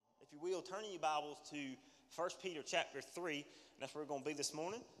will, turn in your Bibles to 1 Peter chapter 3, and that's where we're going to be this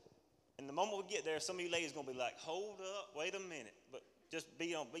morning. And the moment we get there, some of you ladies are going to be like, hold up, wait a minute. But just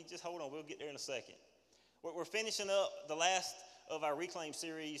hold on, we'll get there in a second. We're finishing up the last of our Reclaim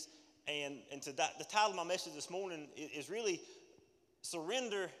series, and the title of my message this morning is really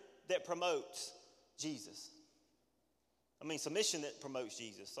Surrender That Promotes Jesus. Submission that promotes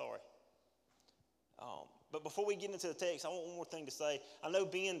Jesus, sorry. But before we get into the text, I want one more thing to say. I know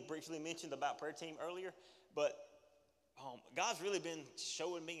Ben briefly mentioned about prayer team earlier, but God's really been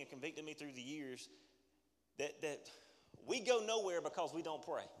showing me and convicting me through the years that we go nowhere because we don't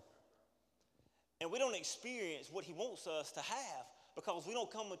pray. And we don't experience what he wants us to have because we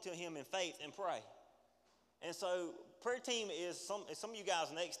don't come to him in faith and pray. And so prayer team is some of you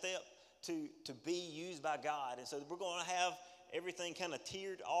guys' next step to be used by God. And so we're going to have everything kind of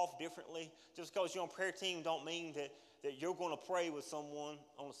tiered off differently. Just because you're on prayer team don't mean that you're going to pray with someone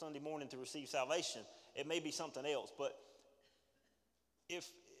on a Sunday morning to receive salvation. It may be something else. But if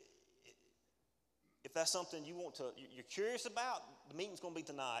that's something you're curious about, the meeting's going to be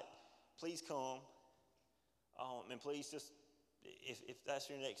tonight. Please come. And please just, if that's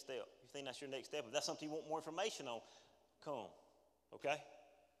your next step, if you think that's your next step, if that's something you want more information on, come. Okay?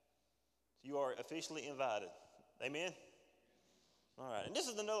 You are officially invited. Amen? All right, and this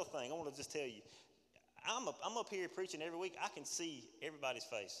is another thing I want to just tell you. I'm up here preaching every week. I can see everybody's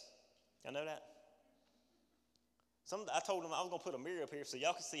face. Y'all know that? I told them I was going to put a mirror up here so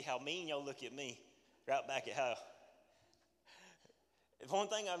y'all can see how mean y'all look at me right back at how. One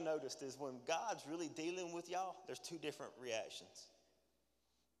thing I've noticed is when God's really dealing with y'all, there's two different reactions.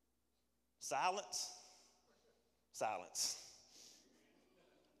 Silence.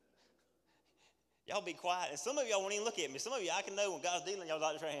 Y'all be quiet. And some of y'all won't even look at me. Some of you, I can know when God's dealing, y'all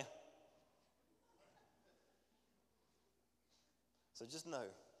like this right here. So just know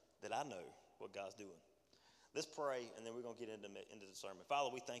that I know what God's doing. Let's pray, and then we're going to get into the sermon. Father,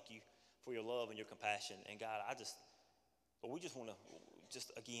 we thank you for your love and your compassion. And God, we just want to,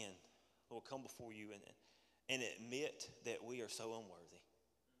 again, Lord, come before you and admit that we are so unworthy.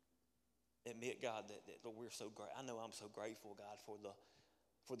 Admit, God, that we're so great. I know I'm so grateful, God,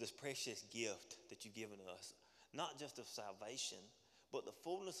 for this precious gift that you've given us, not just of salvation, but the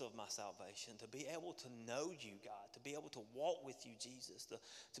fullness of my salvation, to be able to know you, God, to be able to walk with you, Jesus,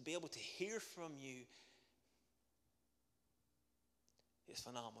 to be able to hear from you is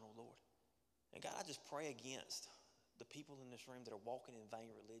phenomenal, Lord. And God, I just pray against the people in this room that are walking in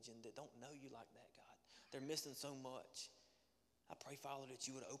vain religion, that don't know you like that, God. They're missing so much. I pray, Father, that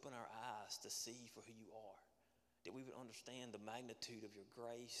you would open our eyes to see for who you are, that we would understand the magnitude of your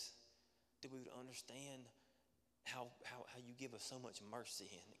grace, that we would understand how you give us so much mercy,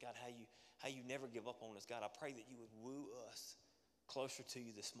 and God, how you never give up on us. God, I pray that you would woo us closer to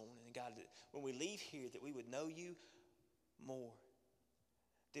you this morning. And God, that when we leave here, that we would know you more,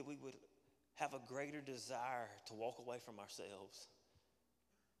 that we would have a greater desire to walk away from ourselves.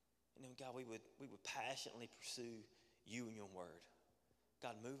 And then, God, we would passionately pursue you and your word.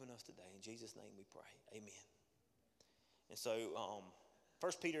 God, move in us today. In Jesus' name we pray. Amen. And so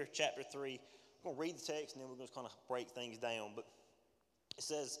 1 Peter chapter 3, I'm going to read the text and then we're going to kind of break things down. But it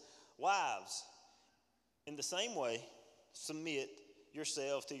says, wives, in the same way, submit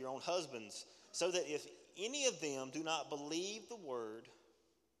yourselves to your own husbands, so that if any of them do not believe the word,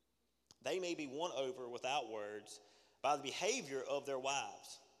 they may be won over without words by the behavior of their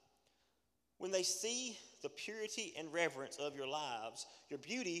wives. When they see the purity and reverence of your lives, your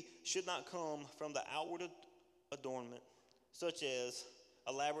beauty should not come from the outward adornment, such as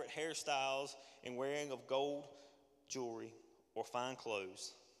elaborate hairstyles and wearing of gold jewelry or fine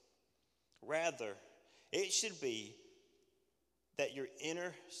clothes. Rather, it should be that your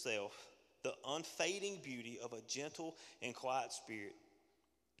inner self, the unfading beauty of a gentle and quiet spirit,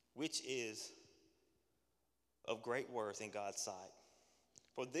 which is of great worth in God's sight.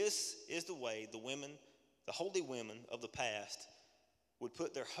 For this is the way the holy women of the past would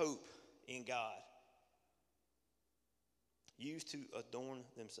put their hope in God, used to adorn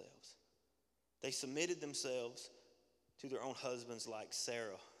themselves. They submitted themselves to their own husbands like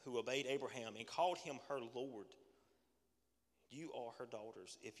Sarah, who obeyed Abraham and called him her Lord. You are her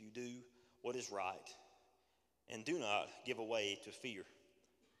daughters if you do what is right and do not give way to fear.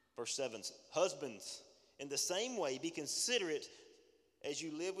 Verse 7, husbands, in the same way be considerate as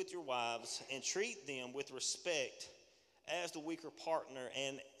you live with your wives and treat them with respect as the weaker partner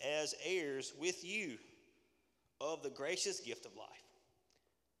and as heirs with you of the gracious gift of life,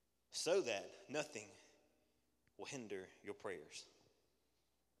 so that nothing will hinder your prayers.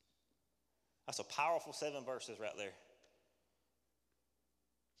 That's a powerful 7 verses right there.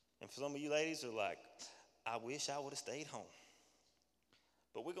 And Some of you ladies are like, I wish I would have stayed home.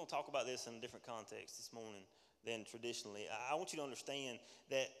 But we're going to talk about this in a different context this morning than traditionally. I want you to understand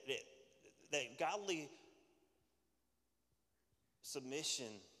that godly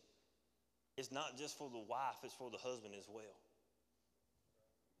submission is not just for the wife, it's for the husband as well.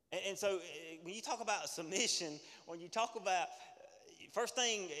 And so when you talk about submission, when you talk about, first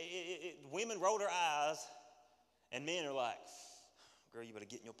thing, women roll their eyes and men are like, girl, you better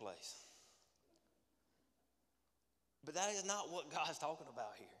get in your place. But that is not what God's talking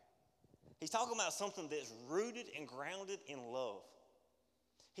about here. He's talking about something that's rooted and grounded in love.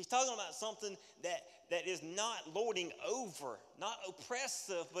 He's talking about something that is not lording over, not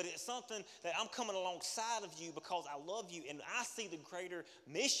oppressive, but it's something that I'm coming alongside of you because I love you and I see the greater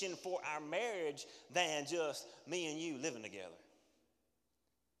mission for our marriage than just me and you living together.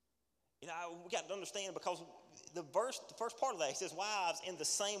 You know, we got to understand because the first part of that, he says, wives, in the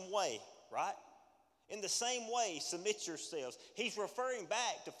same way, right? In the same way, submit yourselves. He's referring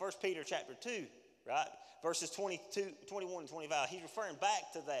back to 1 Peter chapter 2, right? Verses 21 and 25. He's referring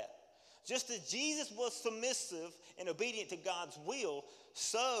back to that. Just as Jesus was submissive and obedient to God's will,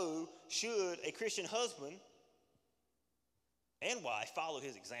 so should a Christian husband and wife follow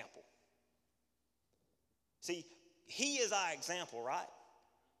his example. See, he is our example, right?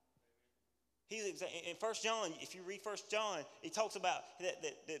 In 1 John, if you read 1 John, he talks about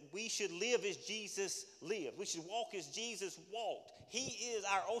that we should live as Jesus lived. We should walk as Jesus walked. He is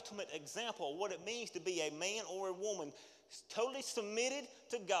our ultimate example of what it means to be a man or a woman totally submitted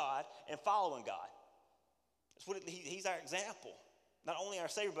to God and following God. That's what he's our example. Not only our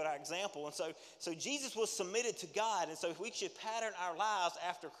Savior, but our example. And so Jesus was submitted to God, and so we should pattern our lives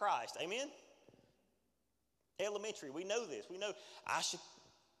after Christ. Amen? Elementary, we know this. We know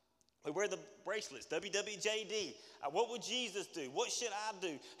we wear the bracelets, WWJD. What would Jesus do? What should I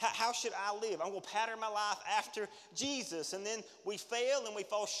do? How should I live? I'm going to pattern my life after Jesus. And then we fail and we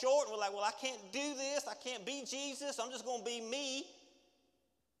fall short. And we're like, well, I can't do this. I can't be Jesus. I'm just going to be me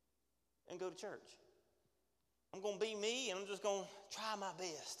and go to church. I'm going to be me and I'm just going to try my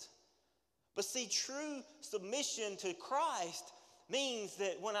best. But see, true submission to Christ means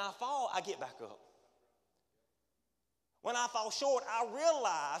that when I fall, I get back up. When I fall short, I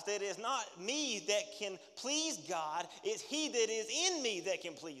realize that it's not me that can please God, it's He that is in me that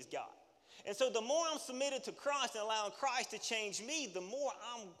can please God. And so the more I'm submitted to Christ and allowing Christ to change me, the more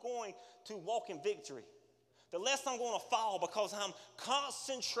I'm going to walk in victory. The less I'm going to fall because I'm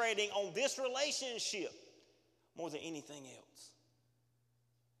concentrating on this relationship more than anything else.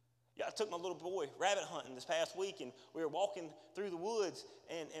 Yeah, I took my little boy rabbit hunting this past week, and we were walking through the woods,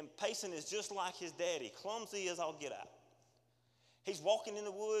 and Payson is just like his daddy, clumsy as all get out. He's walking in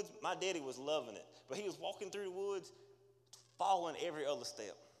the woods. My daddy was loving it. But he was walking through the woods, falling every other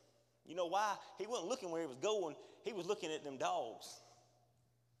step. You know why? He wasn't looking where he was going. He was looking at them dogs.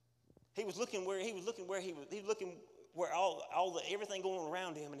 He was looking where everything going on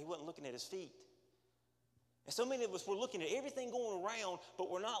around him, and he wasn't looking at his feet. And so many of us, we're looking at everything going around,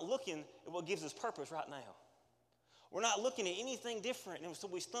 but we're not looking at what gives us purpose right now. We're not looking at anything different, and so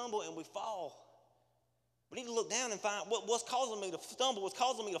we stumble and we fall. We need to look down and find what's causing me to stumble, what's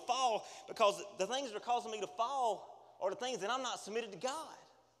causing me to fall, because the things that are causing me to fall are the things that I'm not submitted to God.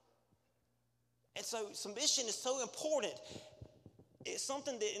 And so submission is so important. It's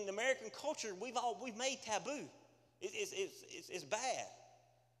something that in the American culture we've made taboo. It's bad.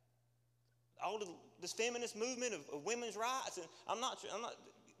 All this feminist movement of women's rights, and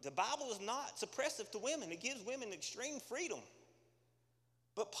the Bible is not suppressive to women. It gives women extreme freedom.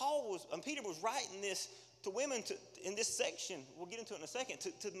 But Peter was writing this to women in this section, we'll get into it in a second,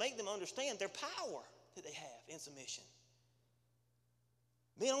 to make them understand their power that they have in submission.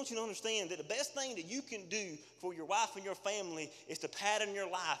 Men, I want you to understand that the best thing that you can do for your wife and your family is to pattern your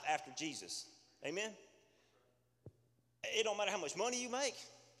life after Jesus. Amen? It don't matter how much money you make.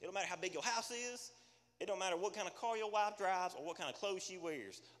 It don't matter how big your house is. It don't matter what kind of car your wife drives or what kind of clothes she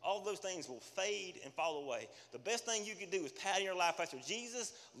wears. All those things will fade and fall away. The best thing you can do is pattern your life after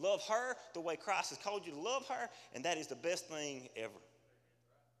Jesus, love her the way Christ has called you to love her, and that is the best thing ever.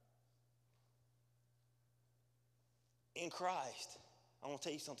 In Christ, I want to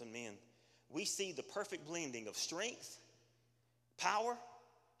tell you something, men. We see the perfect blending of strength, power.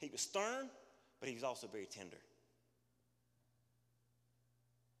 He was stern, but he was also very tender.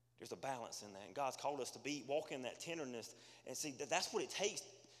 There's a balance in that. And God's called us to walk in that tenderness. And see, that's what it takes.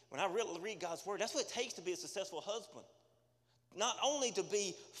 When I read God's word, that's what it takes to be a successful husband. Not only to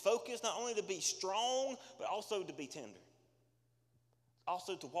be focused, not only to be strong, but also to be tender.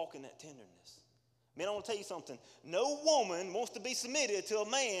 Also to walk in that tenderness. Man, I want to tell you something. No woman wants to be submitted to a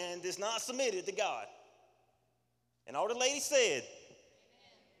man that's not submitted to God. And all the ladies said, amen.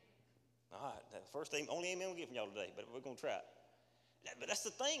 All right, that's the first thing, only amen we'll get from y'all today, but we're going to try it. But that's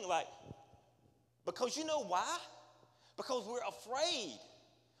the thing, like, because you know why? Because we're afraid.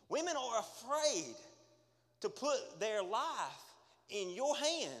 Women are afraid to put their life in your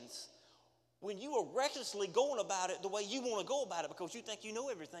hands when you are recklessly going about it the way you want to go about it because you think you know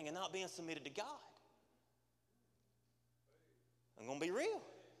everything and not being submitted to God. I'm going to be real.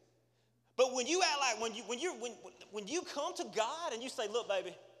 But when you act like, when you come to God and you say, look,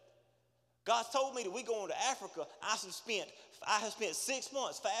 baby, God's told me that we're going to Africa. I have spent 6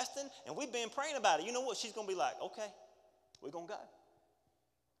 months fasting, and we've been praying about it. You know what? She's going to be like, okay, we're going to go.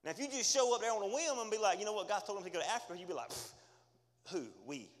 Now, if you just show up there on a whim and be like, you know what? God's told him to go to Africa, you'd be like, who?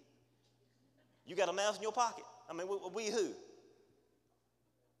 We. You got a mouse in your pocket? I mean, we who?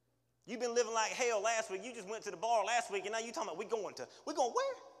 You've been living like hell last week. You just went to the bar last week, and now you're talking about we going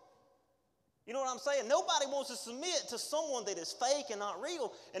where? You know what I'm saying? Nobody wants to submit to someone that is fake and not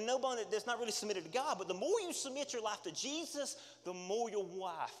real, and nobody that's not really submitted to God. But the more you submit your life to Jesus, the more your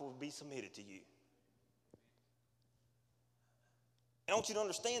wife will be submitted to you. I want you to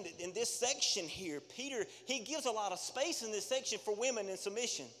understand that in this section here, Peter, he gives a lot of space in this section for women in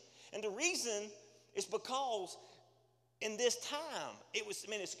submission. And the reason is because in this time,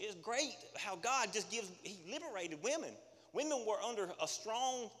 it's great how God he liberated women. Women were under a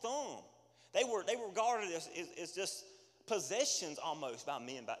strong thumb. They were regarded as just possessions almost by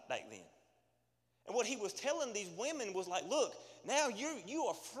men back then. And what he was telling these women was like, look, now you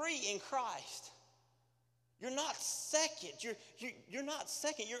are free in Christ. You're not second. You're not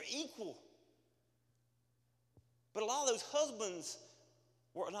second. You're equal. But a lot of those husbands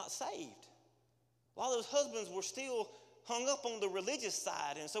were not saved. A lot of those husbands were still hung up on the religious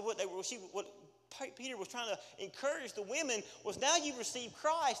side. And so what Peter was trying to encourage the women was now you've received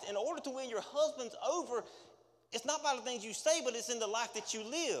Christ. In order to win your husbands over, it's not by the things you say, but it's in the life that you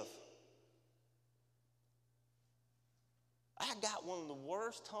live. I got one of the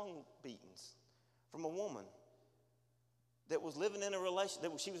worst tongue beatings from a woman that was living in a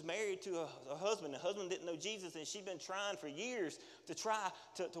relationship. She was married to a husband. The husband didn't know Jesus, and she'd been trying for years to try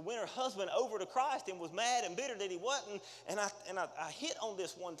to win her husband over to Christ, and was mad and bitter that he wasn't. And I hit on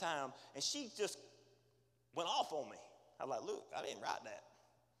this one time, and she just went off on me. I was like, look, I didn't write that.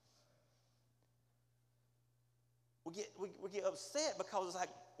 We get upset because it's like,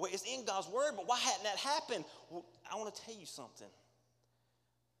 well, it's in God's word, but why hadn't that happened? Well, I want to tell you something.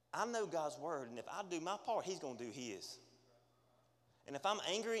 I know God's word, and if I do my part, he's going to do his. And if I'm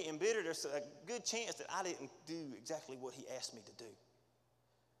angry and bitter, there's a good chance that I didn't do exactly what he asked me to do.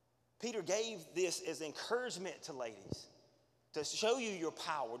 Peter gave this as encouragement to ladies, to show you your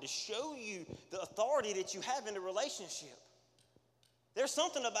power, to show you the authority that you have in the relationship. There's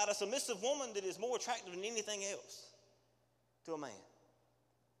something about a submissive woman that is more attractive than anything else to a man.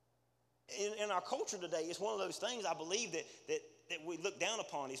 In our culture today, it's one of those things I believe that we look down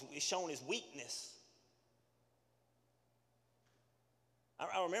upon is shown as weakness.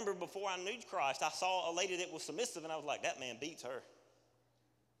 I remember before I knew Christ, I saw a lady that was submissive, and I was like, that man beats her.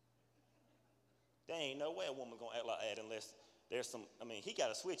 There ain't no way a woman going to act like that unless there's some, he got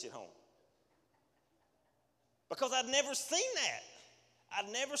a switch at home. Because I'd never seen that.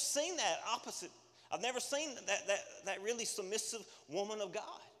 I'd never seen that opposite. I've never seen that really submissive woman of God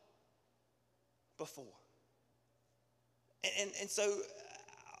before. And so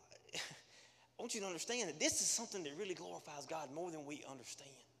I want you to understand that this is something that really glorifies God more than we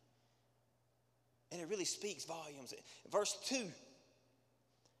understand. And it really speaks volumes. Verse 2. And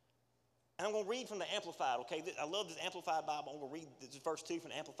I'm going to read from the Amplified, okay? I love this Amplified Bible. I'm going to read this verse 2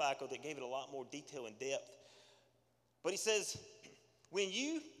 from the Amplified because it gave it a lot more detail and depth. But he says, when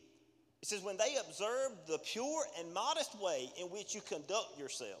they observe the pure and modest way in which you conduct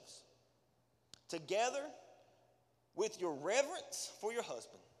yourselves, together with your reverence for your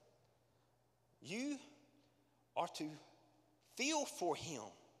husband, you are to feel for him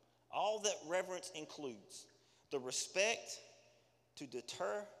all that reverence includes: the respect, to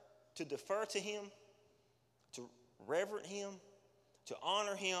defer to him, to reverence him, to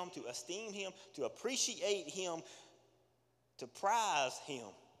honor him, to esteem him, to appreciate him, to prize him.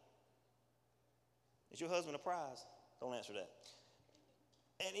 Is your husband a prize? Don't answer that.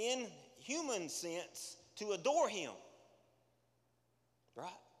 And in human sense, to adore him. Right?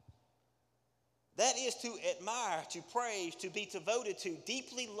 That is to admire, to praise, to be devoted to,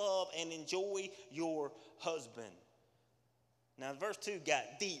 deeply love and enjoy your husband. Now, verse 2 got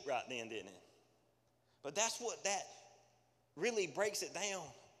deep right then, didn't it? But that's what that really breaks it down.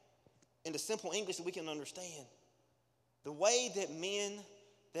 in the simple English that we can understand. The way that men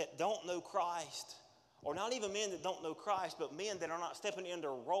that don't know Christ, or not even men that don't know Christ, but men that are not stepping into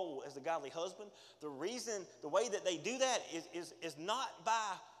a role as the godly husband, the way that they do that is not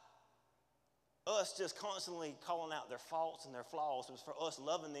by us just constantly calling out their faults and their flaws. It was for us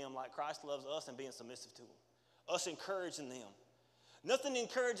loving them like Christ loves us and being submissive to them. Us encouraging them. Nothing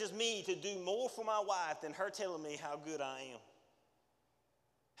encourages me to do more for my wife than her telling me how good I am.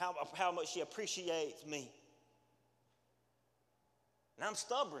 How much she appreciates me. And I'm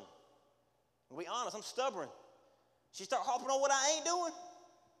stubborn. To be honest, I'm stubborn. She start harping on what I ain't doing.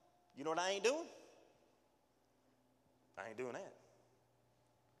 You know what I ain't doing? I ain't doing that.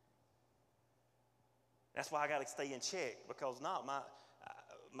 That's why I got to stay in check, because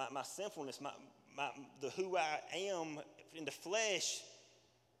my sinfulness, the who I am in the flesh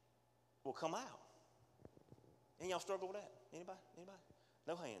will come out. Any y'all struggle with that? Anybody?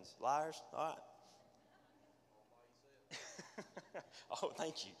 No hands. Liars? All right. Oh,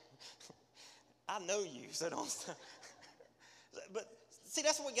 thank you. I know you, so don't. But see,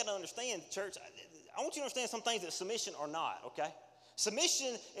 that's what we got to understand, church. I want you to understand some things that submission are not, okay?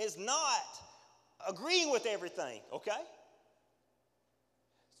 Submission is not agreeing with everything, okay?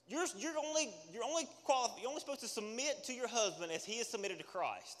 You're only supposed to submit to your husband as he is submitted to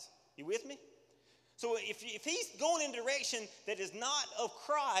Christ. You with me? So if he's going in a direction that is not of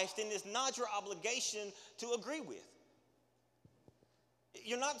Christ, then it's not your obligation to agree with.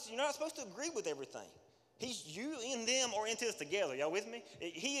 You're not supposed to agree with everything. You and them are into this together. Y'all with me?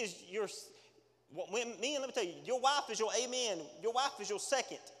 He is your. Let me tell you, your wife is your amen. Your wife is your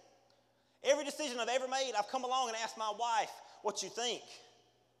second. Every decision I've ever made, I've come along and asked my wife what you think.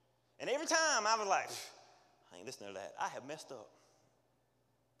 And every time I was like, I ain't listening to that. I have messed up.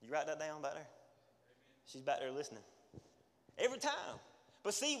 You write that down back there? She's back there listening. Every time.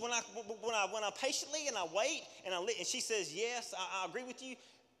 But see, when I patiently and I wait and she says, yes, I agree with you,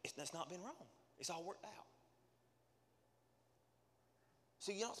 that's not been wrong. It's all worked out.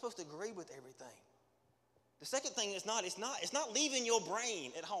 So you're not supposed to agree with everything. The second thing is it's not leaving your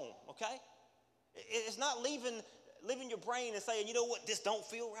brain at home, okay? It's not leaving your brain and saying, you know what, this don't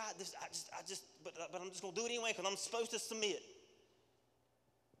feel right. But I'm just gonna do it anyway because I'm supposed to submit.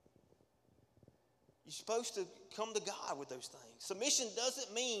 You're supposed to come to God with those things. Submission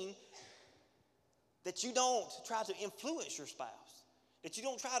doesn't mean that you don't try to influence your spouse, that you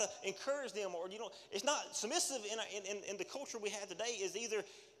don't try to encourage them, or you don't. It's not submissive in the culture we have today. Is either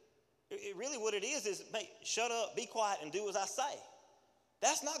really what it is shut up, be quiet, and do as I say.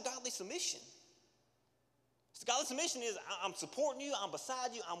 That's not godly submission. Godly submission is I'm supporting you, I'm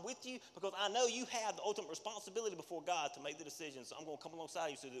beside you, I'm with you, because I know you have the ultimate responsibility before God to make the decision. So I'm going to come alongside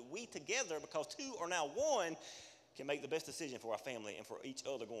you so that we together, because two are now one, can make the best decision for our family and for each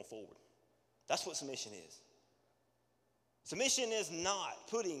other going forward. That's what submission is. Submission is not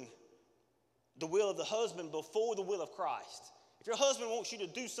putting the will of the husband before the will of Christ. If your husband wants you to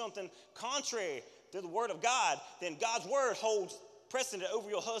do something contrary to the word of God, then God's word holds precedent over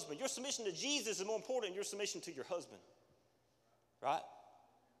your husband. Your submission to Jesus is more important than your submission to your husband. Right?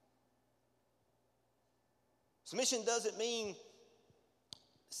 Submission doesn't mean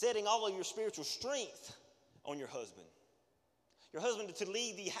setting all of your spiritual strength on your husband. Your husband to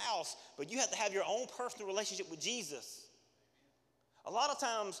lead the house, but you have to have your own personal relationship with Jesus. A lot of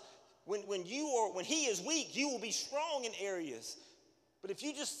times when he is weak, you will be strong in areas. But if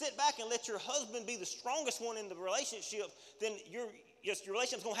you just sit back and let your husband be the strongest one in the relationship, then your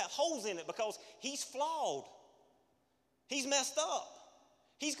relationship's going to have holes in it because he's flawed. He's messed up.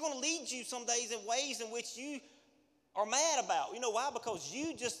 He's going to lead you some days in ways in which you are mad about. You know why? Because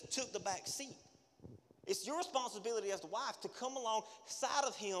you just took the back seat. It's your responsibility as the wife to come alongside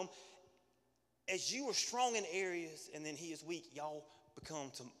of him as you are strong in areas and then he is weak. Y'all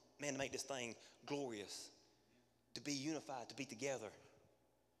become to make this thing glorious, to be unified, to be together.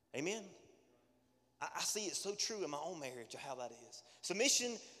 Amen? I see it so true in my own marriage of how that is.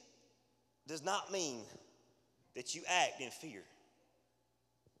 Submission does not mean that you act in fear.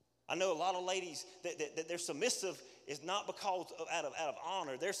 I know a lot of ladies that they're submissive is not because out of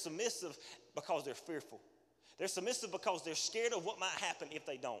honor. They're submissive because they're fearful. They're submissive because they're scared of what might happen if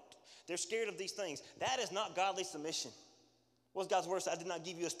they don't. They're scared of these things. That is not godly submission. What's God's word say? I did not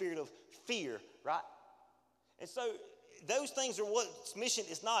give you a spirit of fear, right? And so those things are what submission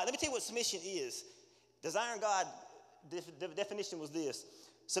is not. Let me tell you what submission is. Desiring God, the definition was this.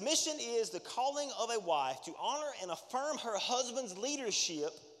 Submission is the calling of a wife to honor and affirm her husband's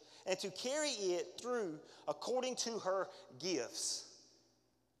leadership and to carry it through according to her gifts.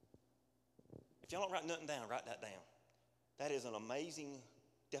 If y'all don't write nothing down, write that down. That is an amazing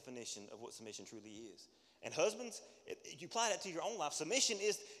definition of what submission truly is. And husbands, you apply that to your own life. Submission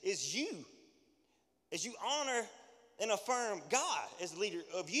is you. As you honor and affirm God as the leader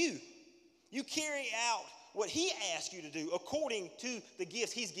of you. You carry out what he asks you to do according to the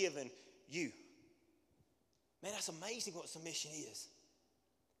gifts he's given you. Man, that's amazing what submission is.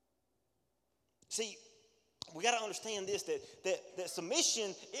 See, we got to understand this, that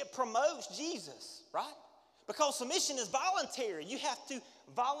submission, it promotes Jesus, right? Because submission is voluntary. You have to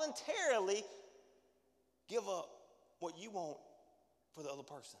voluntarily give up what you want for the other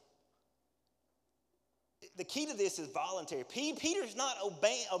person. The key to this is voluntary. Peter's not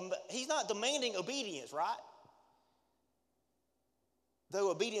he's not demanding obedience, right? Though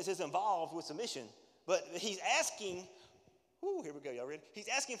obedience is involved with submission. But he's asking, here we go, y'all ready? He's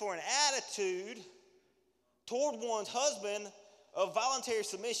asking for an attitude toward one's husband of voluntary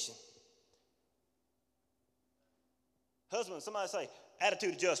submission. Husband, somebody say,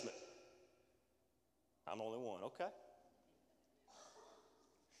 attitude adjustment. I'm the only one, okay.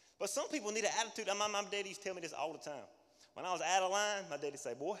 But some people need an attitude. My daddy used to tell me this all the time. When I was out of line, my daddy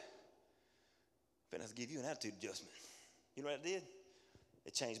say, boy, I'm finna give you an attitude adjustment. You know what it did?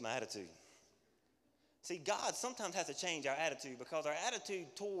 It changed my attitude. See, God sometimes has to change our attitude because our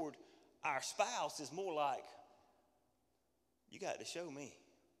attitude toward our spouse is more like, you got to show me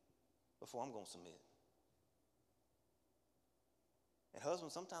before I'm going to submit. And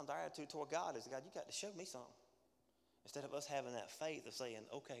husbands, sometimes our attitude toward God is, God, you got to show me something. Instead of us having that faith of saying,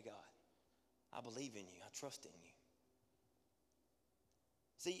 okay, God, I believe in you. I trust in you.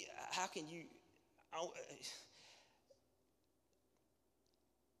 See, how can you...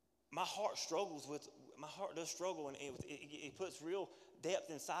 My heart does struggle, and it puts real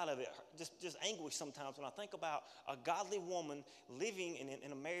depth inside of it, just anguish sometimes when I think about a godly woman living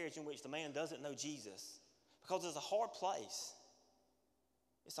in a marriage in which the man doesn't know Jesus. Because it's a hard place.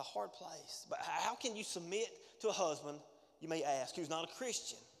 It's a hard place. But how can you submit to a husband, you may ask, who's not a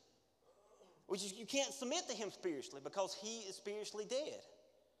Christian? You can't submit to him spiritually because he is spiritually dead.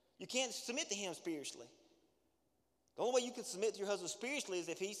 You can't submit to him spiritually. The only way you can submit to your husband spiritually is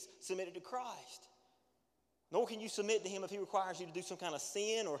if he's submitted to Christ. Nor can you submit to him if he requires you to do some kind of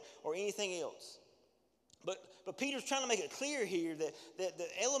sin or anything else. But Peter's trying to make it clear here that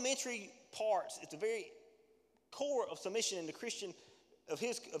the elementary parts, it's the very core of submission in the Christian, of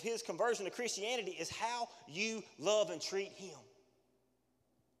his conversion to Christianity, is how you love and treat him.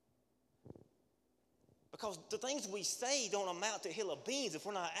 Because the things we say don't amount to a hill of beans if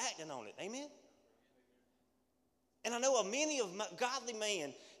we're not acting on it. Amen? And I know of many of my godly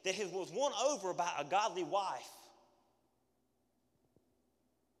men that was won over by a godly wife.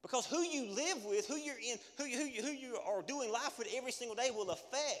 Because who you live with, who you're in, who you are doing life with every single day will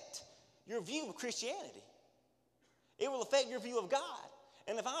affect your view of Christianity. It will affect your view of God.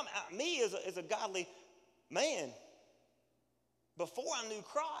 And if me as a godly man, before I knew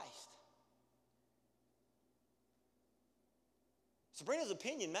Christ, Sabrina's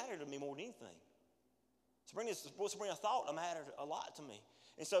opinion mattered to me more than anything. What Sabrina thought mattered a lot to me.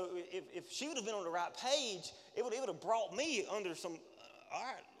 And so if she would have been on the right page, it would have brought me under some, all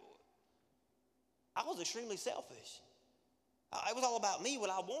right, I was extremely selfish. It was all about me, what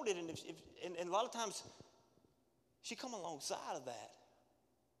I wanted, and a lot of times she come alongside of that.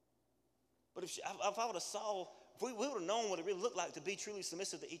 But if I would have if we would have known what it really looked like to be truly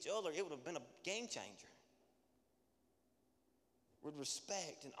submissive to each other, it would have been a game changer. With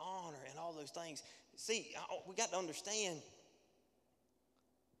respect and honor and all those things. See, we got to understand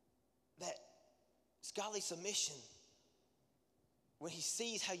that it's godly submission. When he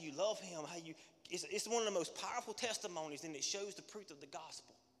sees how you love him, it's one of the most powerful testimonies, and it shows the truth of the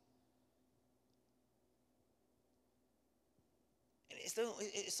gospel. And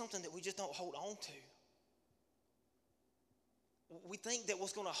it's something that we just don't hold on to. We think that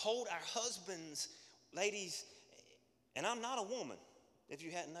what's going to hold our husbands, ladies, and I'm not a woman, if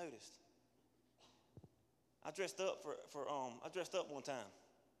you hadn't noticed. I dressed up I dressed up one time.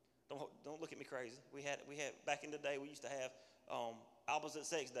 Don't look at me crazy. We had back in the day, we used to have opposite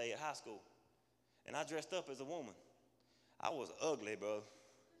sex day at high school. And I dressed up as a woman. I was ugly, bro.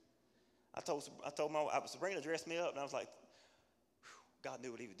 I told Sabrina dressed me up, and I was like, God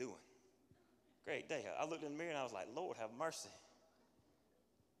knew what he was doing. Great day. I looked in the mirror and I was like, Lord, have mercy.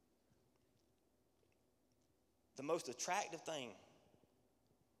 The most attractive thing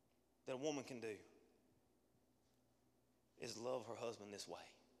that a woman can do is love her husband this way.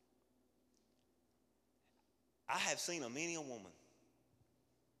 I have seen many a woman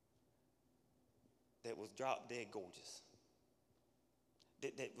that was drop dead gorgeous,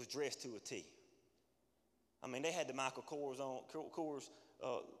 that was dressed to a T. I mean, they had the Michael Kors on, Kors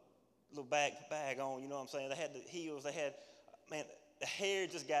little bag on, you know what I'm saying? They had the heels, they had, man, the hair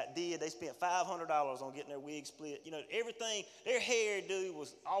just got did. They spent $500 on getting their wig split. You know, everything, their hairdo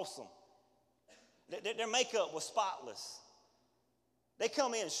was awesome. Their makeup was spotless. They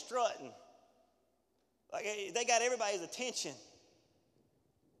come in strutting. Like they got everybody's attention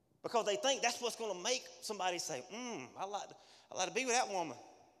because they think that's what's going to make somebody say, I like to be with that woman.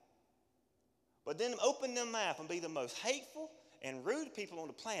 But then open their mouth and be the most hateful and rude people on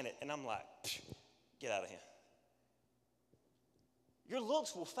the planet, and I'm like, get out of here. Your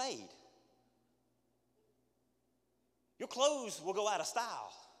looks will fade. Your clothes will go out of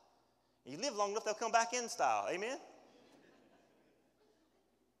style. You live long enough, they'll come back in style. Amen?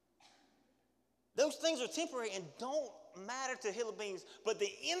 Those things are temporary and don't matter to hill of beans, but the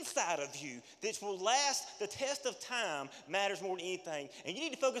inside of you that will last the test of time matters more than anything. And you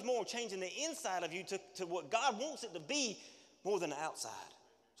need to focus more on changing the inside of you to what God wants it to be more than the outside.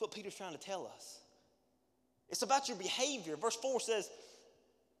 That's what Peter's trying to tell us. It's about your behavior. Verse 4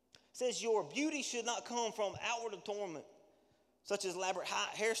 says your beauty should not come from outward adornment, such as elaborate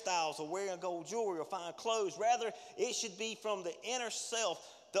hairstyles or wearing gold jewelry or fine clothes. Rather, it should be from the inner self,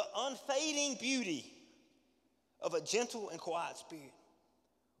 the unfading beauty of a gentle and quiet spirit,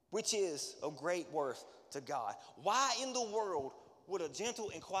 which is of great worth to God. Why in the world would a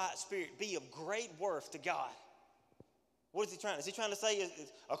gentle and quiet spirit be of great worth to God? What is he trying? Is he trying to say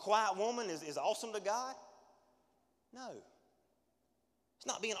a quiet woman is awesome to God? No. It's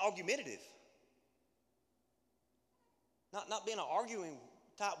not being argumentative. Not being an arguing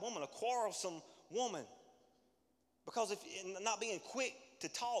type woman, a quarrelsome woman. Because not being quick to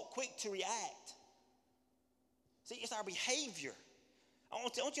talk, quick to react. See, it's our behavior. I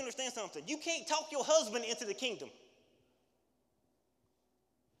want you to understand something. You can't talk your husband into the kingdom.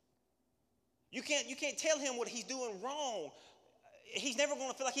 You can't tell him what he's doing wrong. He's never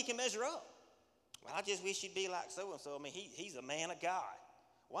going to feel like he can measure up. Well, I just wish you'd be like so-and-so. I mean, he's a man of God.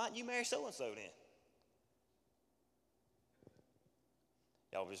 Why don't you marry so-and-so then?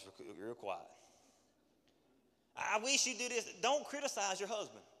 Y'all just real quiet. I wish you do this. Don't criticize your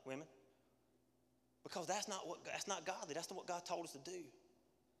husband, women. Because that's not godly. That's not what God told us to do.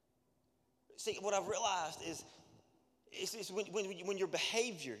 See, what I've realized is when your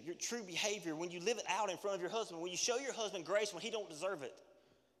behavior, your true behavior, when you live it out in front of your husband, when you show your husband grace when he don't deserve it,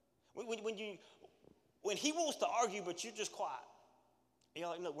 when he wants to argue but you're just quiet, and you're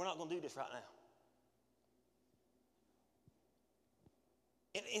like, no, we're not going to do this right now.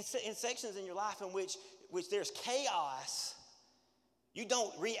 In sections in your life in which there's chaos, you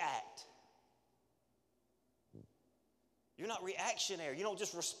don't react. You're not reactionary. You don't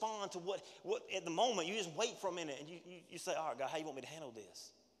just respond to what at the moment. You just wait for a minute and you say, all right, God, how you want me to handle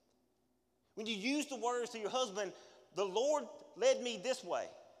this? When you use the words to your husband, the Lord led me this way.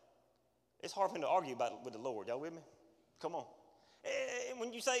 It's hard for me to argue about it with the Lord. Y'all with me? Come on.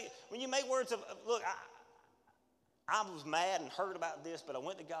 When you make words of, look, I was mad and hurt about this, but I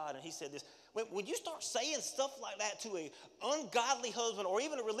went to God and he said this. When you start saying stuff like that to an ungodly husband or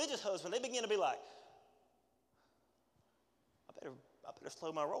even a religious husband, they begin to be like, I better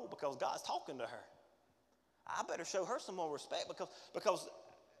slow my roll because God's talking to her. I better show her some more respect because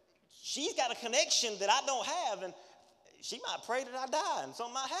she's got a connection that I don't have, and she might pray that I die and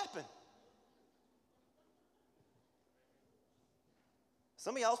something might happen.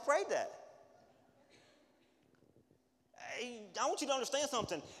 Some of y'all's prayed that. I want you to understand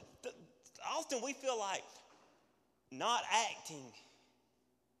something. Often we feel like not acting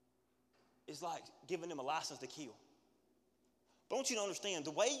is like giving them a license to kill. But I want you to understand,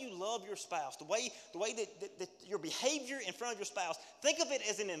 the way you love your spouse, the way that your behavior in front of your spouse, think of it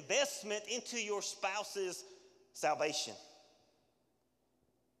as an investment into your spouse's salvation.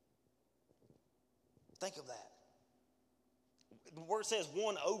 Think of that. The word says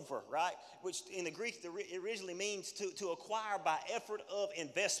won over, right? Which in the Greek, it originally means to acquire by effort of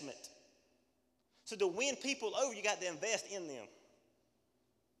investment. So to win people over, you got to invest in them.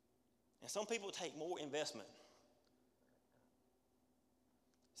 And some people take more investment.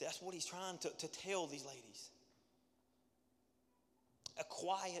 See, that's what he's trying to tell these ladies.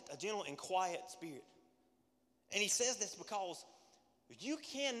 A gentle and quiet spirit. And he says this because you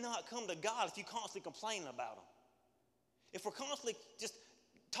cannot come to God if you constantly complain about him. If we're constantly just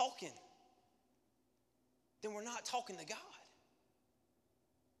talking, then we're not talking to God.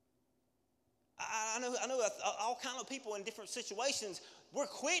 I know all kinds of people in different situations. We're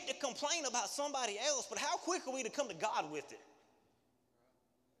quick to complain about somebody else, but how quick are we to come to God with it?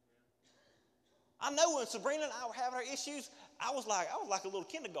 I know when Sabrina and I were having our issues, I was like a little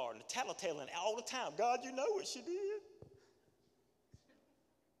kindergartner, tattletaling all the time. God, you know what she did.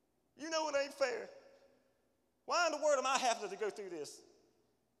 You know it ain't fair. Why in the world am I having to go through this?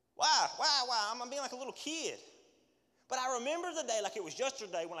 Why? I'm being like a little kid. But I remember the day like it was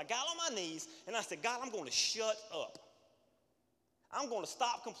yesterday when I got on my knees and I said, God, I'm going to shut up. I'm going to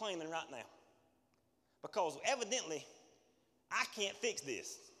stop complaining right now. Because evidently, I can't fix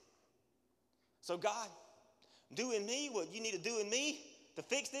this. So God, do in me what you need to do in me to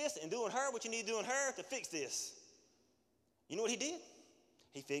fix this, and do in her what you need to do in her to fix this. You know what he did?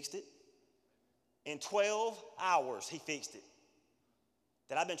 He fixed it. In 12 hours, he fixed it.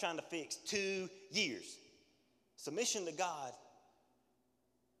 That I've been trying to fix 2 years. Submission to God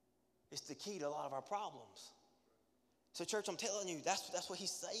is the key to a lot of our problems. So church, I'm telling you, that's what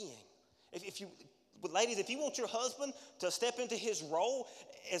he's saying. Ladies, if you want your husband to step into his role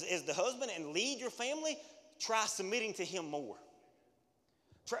as the husband and lead your family, try submitting to him more.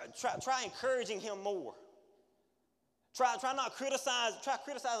 Try encouraging him more. Try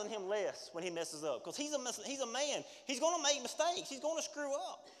criticizing him less when he messes up. Because he's a man. He's going to make mistakes. He's going to screw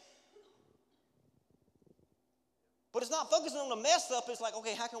up. But it's not focusing on the mess up. It's like,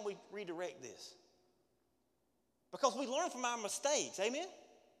 okay, how can we redirect this? Because we learn from our mistakes. Amen?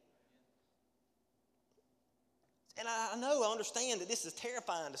 And I understand that this is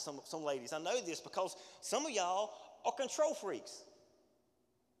terrifying to some ladies. I know this because some of y'all are control freaks.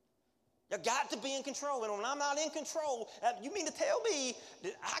 You got to be in control. And when I'm not in control, you mean to tell me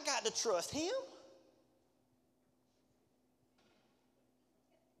that I got to trust him?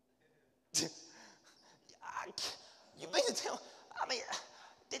 You mean to tell me,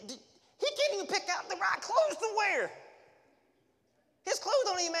 he can't even pick out the right clothes to wear. His clothes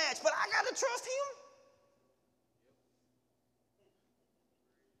don't even match, but I got to trust him?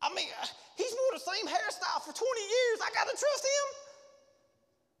 I mean, he's wore the same hairstyle for 20 years. I got to trust him?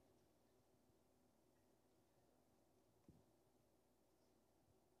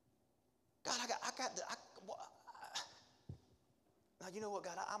 God, now you know what,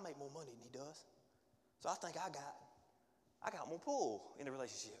 God, I make more money than he does. So I think I got more pull in the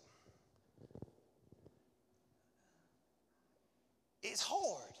relationship. It's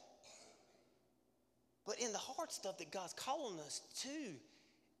hard. But in the hard stuff that God's calling us to,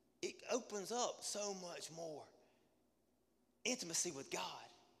 it opens up so much more intimacy with God.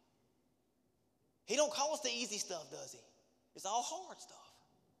 He don't call us the easy stuff, does he? It's all hard stuff.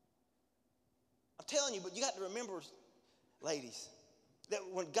 I'm telling you, but you got to remember, ladies, that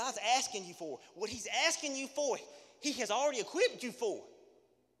when God's asking you for, what he's asking you for, he has already equipped you for.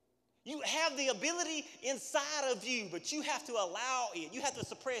 You have the ability inside of you, but you have to allow it. You have to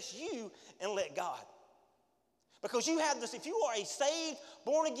suppress you and let God. Because you have this, if you are a saved,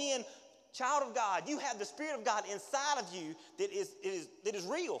 born-again child of God, you have the Spirit of God inside of you that is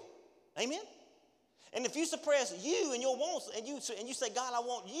real. Amen? And if you suppress you and your wants and you say, God, I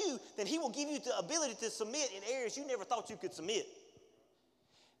want you, then he will give you the ability to submit in areas you never thought you could submit.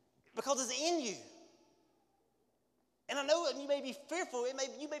 Because it's in you. And I know you may be fearful,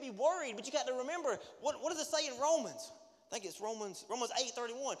 you may be worried, but you got to remember, what does it say in Romans? I think it's Romans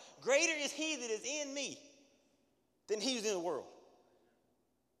 8:31. Greater is he that is in me than he who's in the world.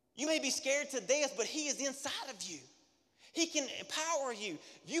 You may be scared to death, but he is inside of you. He can empower you.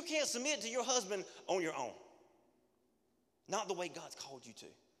 You can't submit to your husband on your own. Not the way God's called you to.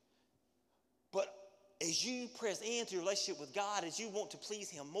 But as you press into your relationship with God, as you want to please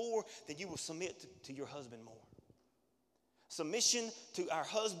him more, then you will submit to your husband more. Submission to our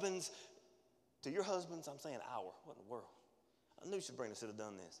husbands, to your husbands, I'm saying our. What in the world? I knew Sabrina should have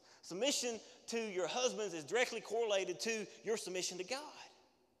done this. Submission to your husbands is directly correlated to your submission to God.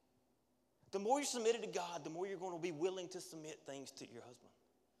 The more you're submitted to God, the more you're going to be willing to submit things to your husband.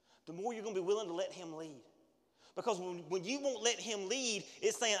 The more you're going to be willing to let him lead. Because when you won't let him lead,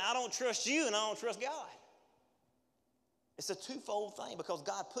 it's saying, I don't trust you and I don't trust God. It's a twofold thing because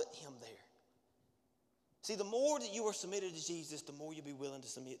God put him there. See, the more that you are submitted to Jesus, the more you'll be willing to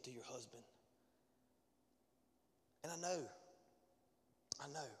submit to your husband. And I know.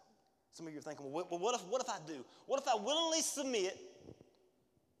 Some of you are thinking, well, what if I do? What if I willingly submit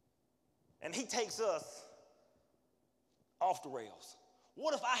and he takes us off the rails?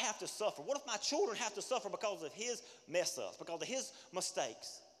 What if I have to suffer? What if my children have to suffer because of his mess ups, because of his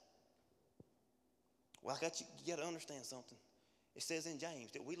mistakes? Well, you got to understand something. It says in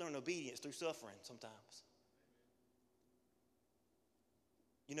James that we learn obedience through suffering sometimes.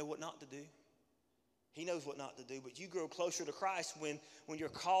 You know what not to do? He knows what not to do, but you grow closer to Christ when you're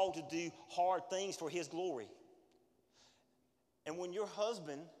called to do hard things for his glory. And when your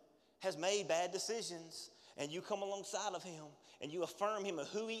husband has made bad decisions and you come alongside of him and you affirm him of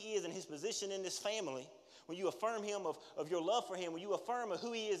who he is and his position in this family, when you affirm him of your love for him, when you affirm of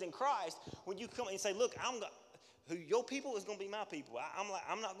who he is in Christ, when you come and say, look, who your people is going to be my people.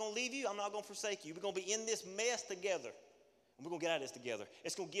 I'm not going to leave you. I'm not going to forsake you. We're going to be in this mess together. And we're going to get out of this together.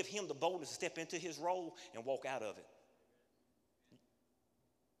 It's going to give him the boldness to step into his role and walk out of it.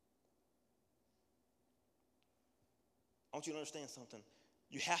 I want you to understand something.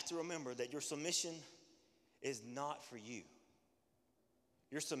 You have to remember that your submission is not for you.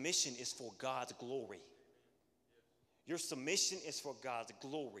 Your submission is for God's glory. Your submission is for God's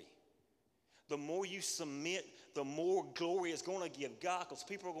glory. The more you submit, the more glory it's going to give God, because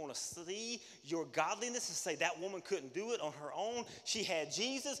people are going to see your godliness and say that woman couldn't do it on her own. She had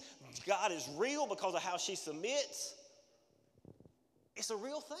Jesus. God is real because of how she submits. It's a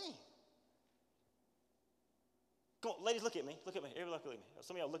real thing. Come on, ladies, look at me. Look at me. Everybody look at me.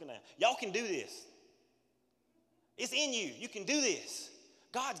 Some of y'all looking at. Y'all can do this. It's in you. You can do this.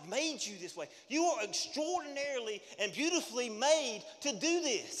 God's made you this way. You are extraordinarily and beautifully made to do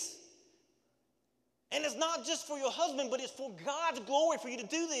this. And it's not just for your husband, but it's for God's glory for you to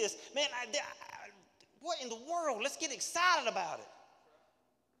do this. Man, what in the world? Let's get excited about it.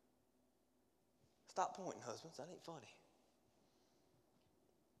 Stop pointing, husbands. That ain't funny.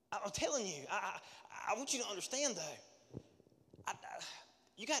 I'm telling you, I want you to understand, though.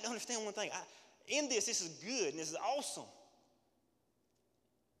 You got to understand one thing. In this is good and this is awesome.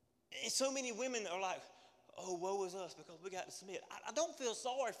 And so many women are like, oh, woe is us because we got to submit. I don't feel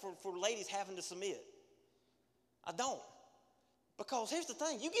sorry for ladies having to submit. I don't. Because here's the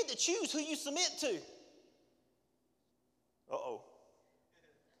thing. You get to choose who you submit to. Uh-oh.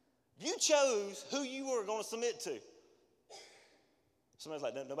 You chose who you were going to submit to. Somebody's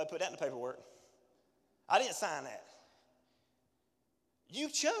like, nobody put that in the paperwork. I didn't sign that. You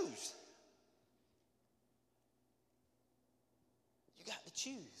chose. You got to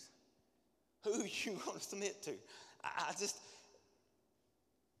choose who you're going to submit to.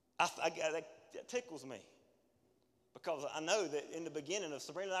 That tickles me. Because I know that in the beginning of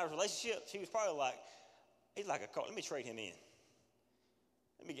Sabrina and I's relationship, she was probably like, he's like a car. Let me trade him in.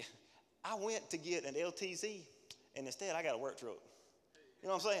 I went to get an LTZ, and instead I got a work truck. You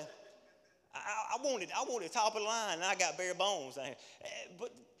know what I'm saying? I wanted top of the line, and I got bare bones.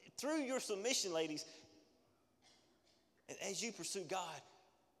 But through your submission, ladies, as you pursue God,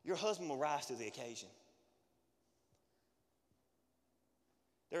 your husband will rise to the occasion.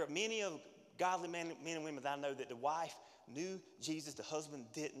 There are many of godly men and women that I know that the wife knew Jesus, the husband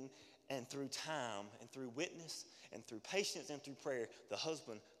didn't, and through time and through witness and through patience and through prayer, the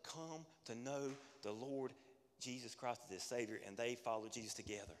husband come to know the Lord Jesus Christ as his Savior, and they follow Jesus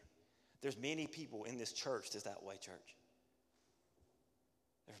together. There's many people in this church that's that way, church.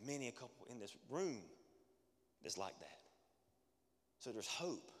 There's many a couple in this room that's like that. So there's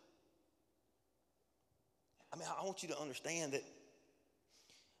hope. I want you to understand that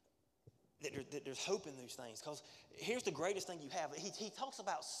there's hope in these things, because here's the greatest thing you have. He talks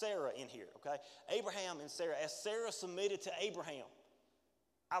about Sarah in here, okay? Abraham and Sarah, as Sarah submitted to Abraham.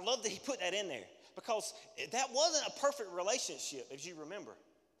 I love that he put that in there, because that wasn't a perfect relationship, as you remember,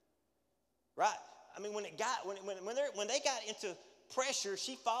 right? When they got into pressure,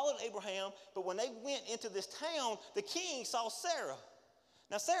 she followed Abraham, but when they went into this town, the king saw Sarah.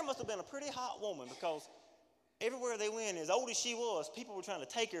 Now, Sarah must have been a pretty hot woman, because everywhere they went, as old as she was, people were trying to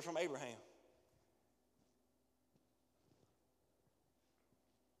take her from Abraham.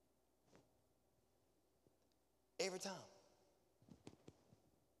 Every time.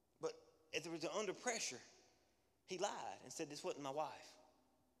 But if there was under pressure, he lied and said, this wasn't my wife.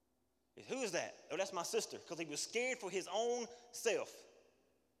 He said, who is that? Oh, that's my sister, because he was scared for his own self.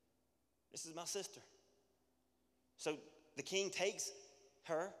 This is my sister. So the king takes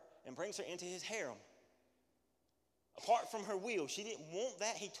her and brings her into his harem. Apart from her will, she didn't want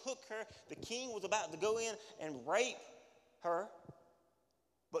that. He took her. The king was about to go in and rape her,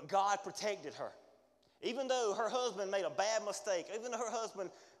 but God protected her. Even though her husband made a bad mistake, even though her husband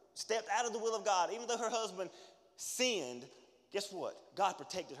stepped out of the will of God, even though her husband sinned, guess what? God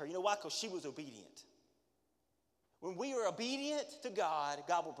protected her. You know why? Because she was obedient. When we are obedient to God,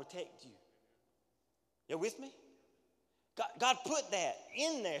 God will protect you. You with me? God put that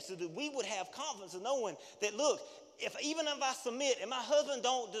in there so that we would have confidence in knowing that, look, even if I submit and my husband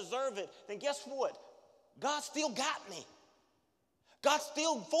don't deserve it, then guess what? God still got me. God's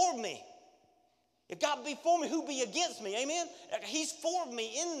still for me. If God be for me, who be against me? Amen? He's for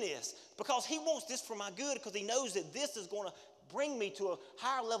me in this because he wants this for my good, because he knows that this is going to bring me to a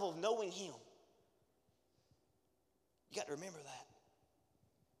higher level of knowing him. You got to remember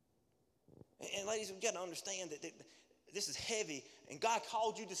that. And ladies, we've got to understand that this is heavy, and God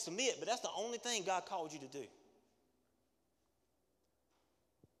called you to submit, but that's the only thing God called you to do.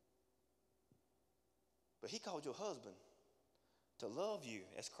 But he called your husband to love you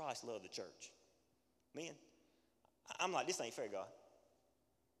as Christ loved the church. Men, I'm like, this ain't fair, God.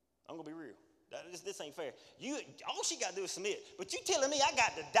 I'm going to be real. This ain't fair. All she got to do is submit. But you telling me I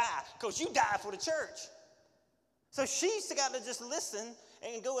got to die because you died for the church. So she's got to just listen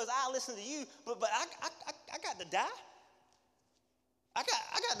and go as I listen to you. But I got to die. I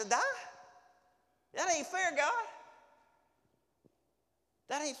got to die. That ain't fair, God.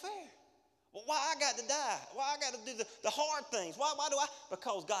 That ain't fair. Well, why I got to die? Why I got to do the hard things? Why do I?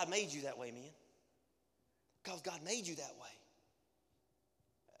 Because God made you that way, man. Because God made you that way.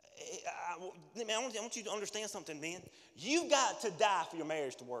 I want you to understand something, man. You've got to die for your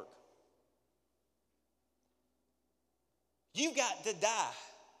marriage to work. You've got to die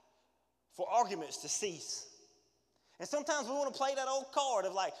for arguments to cease. And sometimes we want to play that old card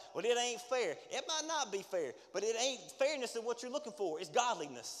of like, well, it ain't fair. It might not be fair, but it ain't fairness of what you're looking for. It's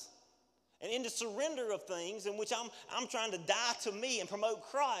godliness. And in the surrender of things in which I'm trying to die to me and promote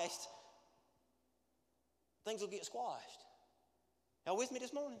Christ, things will get squashed. Y'all with me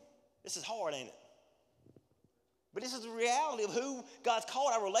this morning? This is hard, ain't it? But this is the reality of who God's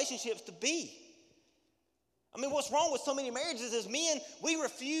called our relationships to be. I mean, what's wrong with so many marriages is men, we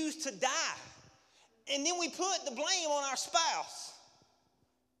refuse to die. And then we put the blame on our spouse.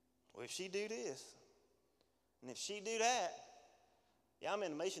 Well, if she do this, and if she do that, yeah, I'm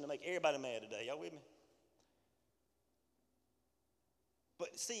in a mission to make everybody mad today. Y'all with me?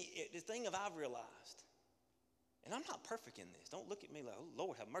 But see, the thing I've realized, and I'm not perfect in this. Don't look at me like, oh,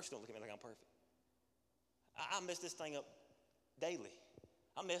 Lord have mercy, don't look at me like I'm perfect. I mess this thing up daily.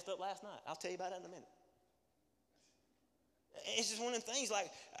 I messed up last night. I'll tell you about that in a minute. It's just one of the things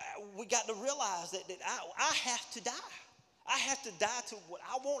like we got to realize that I have to die. I have to die to what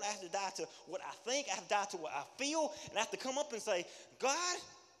I want. I have to die to what I think. I have to die to what I feel. And I have to come up and say, God,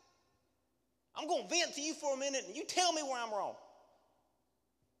 I'm going to vent to you for a minute and you tell me where I'm wrong.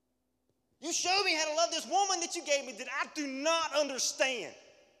 You show me how to love this woman that you gave me that I do not understand.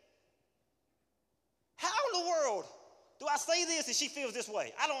 How in the world do I say this and she feels this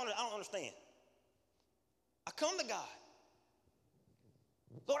way? I don't understand. I come to God.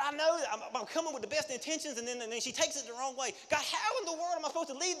 Lord, I know that I'm coming with the best intentions, and then she takes it the wrong way. God, how in the world am I supposed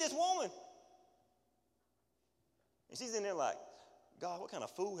to lead this woman? And she's in there like, God, what kind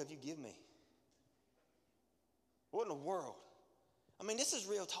of fool have you given me? What in the world? I mean, this is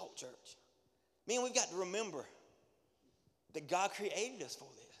real talk, church. Man, we've got to remember that God created us for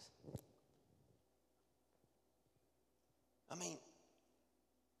this. I mean,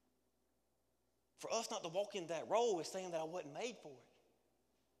 for us not to walk in that role is saying that I wasn't made for it.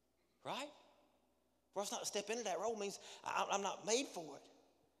 Right? For us not to step into that role means I'm not made for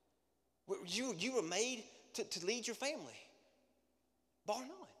it. You were made to lead your family. Bar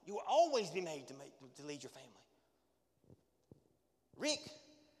none. You will always be made to lead your family.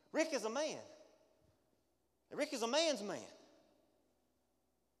 Rick is a man. Rick is a man's man.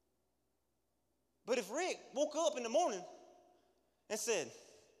 But if Rick woke up in the morning and said,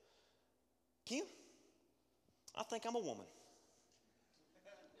 Kim, I think I'm a woman.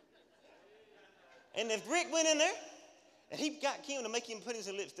 And if Rick went in there and he got Kim to make him put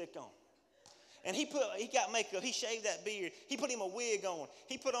his lipstick on, and he got makeup, he shaved that beard, he put him a wig on,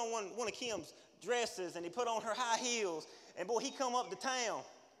 he put on one of Kim's dresses, and he put on her high heels, and boy, he come up to town.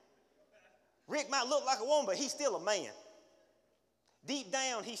 Rick might look like a woman, but he's still a man. Deep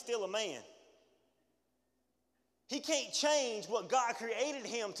down, he's still a man. He can't change what God created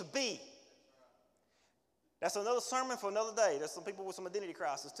him to be. That's another sermon for another day. There's some people with some identity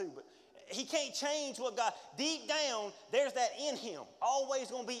crisis too, but he can't change what God, deep down, there's that in him.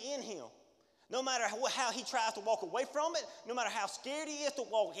 Always going to be in him. No matter how he tries to walk away from it, no matter how scared he is to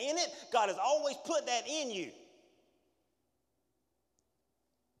walk in it, God has always put that in you.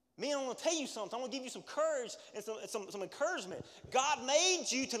 Man, I'm going to tell you something. I'm going to give you some courage and some encouragement. God made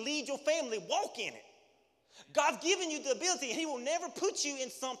you to lead your family. Walk in it. God's given you the ability, and he will never put you in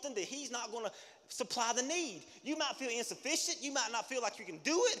something that he's not going to supply the need. You might feel insufficient. You might not feel like you can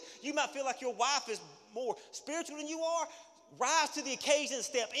do it. You might feel like your wife is more spiritual than you are. Rise to the occasion and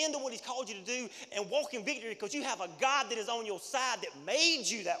step into what he's called you to do and walk in victory because you have a God that is on your side that made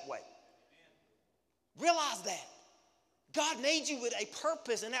you that way. Realize that. God made you with a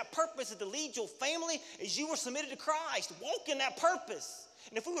purpose, and that purpose is to lead your family as you were submitted to Christ. Walk in that purpose.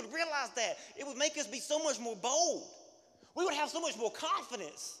 And if we would realize that, it would make us be so much more bold. We would have so much more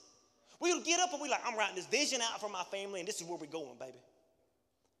confidence. We would get up and we're like, I'm writing this vision out for my family, and this is where we're going, baby.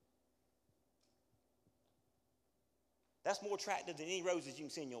 That's more attractive than any roses you can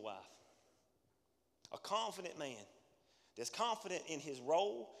see in your wife. A confident man that's confident in his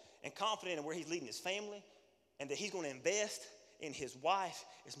role and confident in where he's leading his family and that he's going to invest in his wife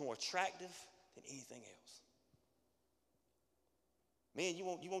is more attractive than anything else. Man, you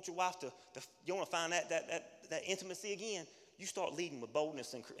want your wife you want to find that intimacy again, you start leading with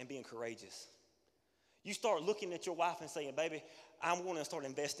boldness and being courageous. You start looking at your wife and saying, baby, I'm going to start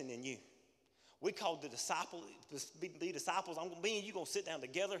investing in you. We called the disciples, be disciples. Me and you going to sit down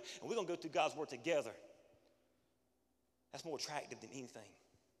together and we're going to go through God's word together. That's more attractive than anything.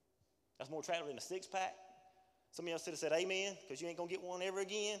 That's more attractive than a six-pack. Some of y'all should have said amen, because you ain't going to get one ever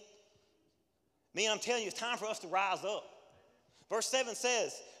again. Man, I'm telling you, it's time for us to rise up. Verse 7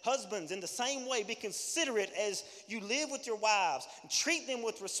 says, husbands, in the same way, be considerate as you live with your wives, and treat them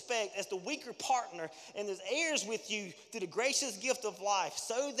with respect as the weaker partner and as heirs with you to the gracious gift of life,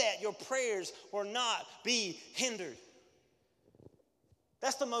 so that your prayers will not be hindered.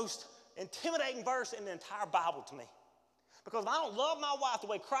 That's the most intimidating verse in the entire Bible to me. Because if I don't love my wife the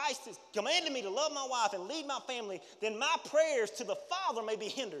way Christ has commanded me to love my wife and lead my family, then my prayers to the Father may be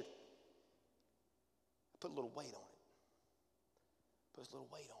hindered. Put a little weight on it. Put a little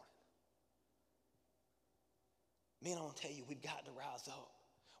weight on it. Man, I want to tell you, we've got to rise up.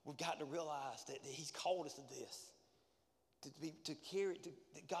 We've got to realize that he's called us to this.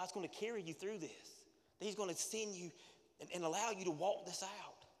 That God's going to carry you through this. That he's going to send you and allow you to walk this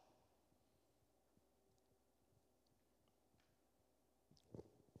out.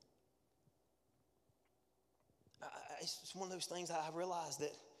 It's one of those things I realized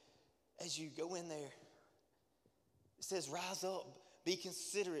that as you go in there, it says rise up, be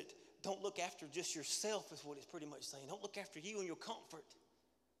considerate. Don't look after just yourself is what it's pretty much saying. Don't look after you and your comfort.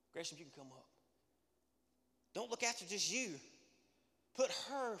 Gresham, you can come up. Don't look after just you. Put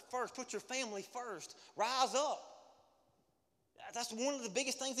her first. Put your family first. Rise up. That's one of the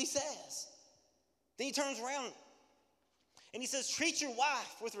biggest things he says. Then he turns around and he says, treat your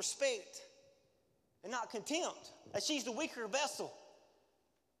wife with respect and not contempt, as she's the weaker vessel.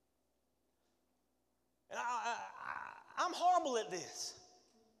 And I'm horrible at this.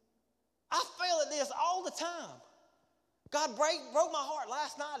 I fail at this all the time. God broke my heart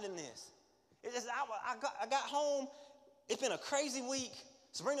last night in this. I got home. It's been a crazy week.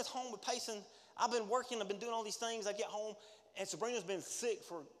 Sabrina's home with Payson. I've been working. I've been doing all these things. I get home, and Sabrina's been sick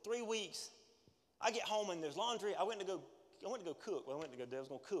for 3 weeks. I get home, and there's laundry. I went to go cook. Well, I was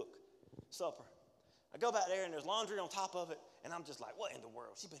going to cook supper. I go back there, and there's laundry on top of it, and I'm just like, what in the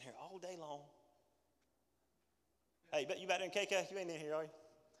world? She's been here all day long. Hey, you back there in KK? You ain't in here, are you?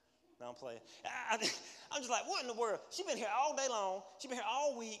 No, I'm playing. I'm just like, what in the world? She's been here all day long. She's been here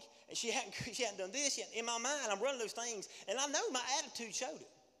all week, and she hadn't done this. In my mind, I'm running those things, and I know my attitude showed it.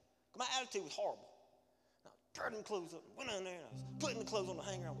 My attitude was horrible. I turned them clothes up, went in there, and I was putting the clothes on the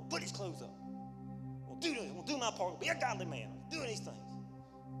hanger. I'm going to put his clothes up. We'll do this. We'll do my part. Be a godly man. Doing these things.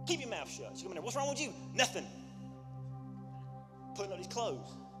 Keep your mouth shut. She come in there. What's wrong with you? Nothing. Putting up these clothes.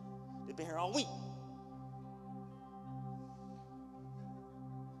 They've been here all week.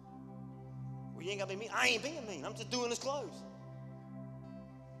 Well, you ain't got to be mean. I ain't being mean. I'm just doing his clothes.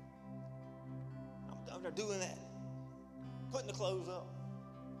 I'm there doing that. Putting the clothes up.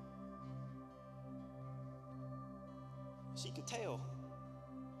 She could tell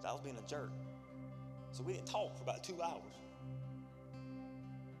that I was being a jerk. So we didn't talk for about 2 hours.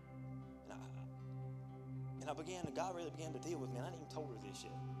 And God really began to deal with me. And I hadn't even told her this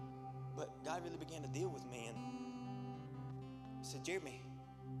yet. But God really began to deal with me. And he said, Jeremy,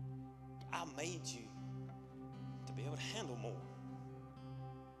 I made you to be able to handle more.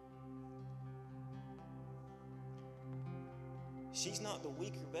 She's not the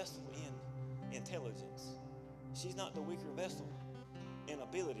weaker vessel in intelligence. She's not the weaker vessel in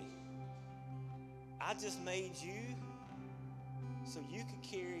ability. I just made you so you could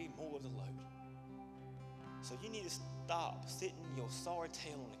carry more of the load. So you need to stop sitting your sorry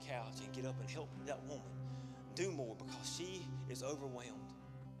tail on the couch and get up and help that woman do more, because she is overwhelmed.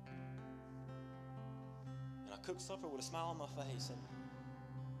 And I cooked supper with a smile on my face. And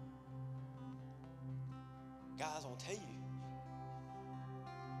guys, I'll tell you,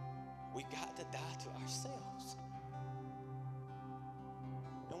 we got to die to ourselves.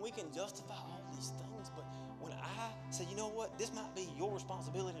 And we can justify all these things, but when I say, you know what, this might be your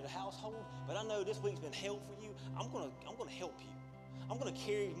responsibility in the household, but I know this week's been hell for you, I'm gonna help you. I'm gonna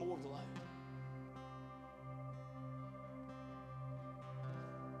carry more of the load.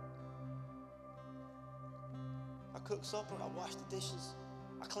 I cooked supper, I washed the dishes,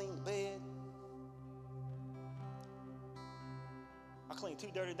 I cleaned the bed. I cleaned 2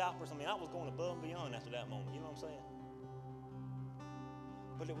 dirty diapers. I mean, I was going above and beyond after that moment, you know what I'm saying?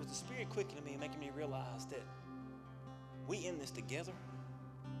 But it was the Spirit quickening me and making me realize that we in this together.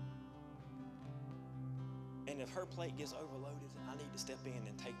 And if her plate gets overloaded, I need to step in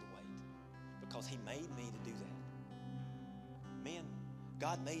and take the weight because he made me to do that. Men,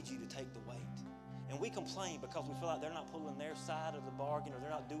 God made you to take the weight. And we complain because we feel like they're not pulling their side of the bargain, or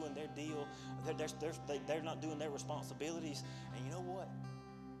they're not doing their deal, or they're not doing their responsibilities. And you know what?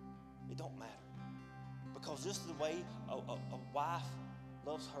 It don't matter. Because just the way a wife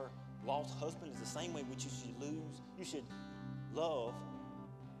loves her lost husband is the same way which you should love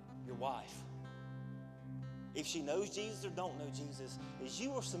your wife. If she knows Jesus or don't know Jesus, as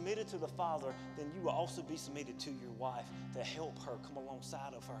you are submitted to the Father, then you will also be submitted to your wife to help her, come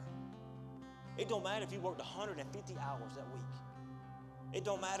alongside of her. It don't matter if you worked 150 hours that week. It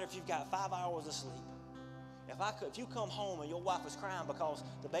don't matter if you've got 5 hours of sleep. If you come home and your wife is crying because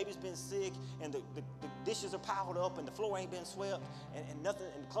the baby's been sick and the dishes are piled up and the floor ain't been swept and nothing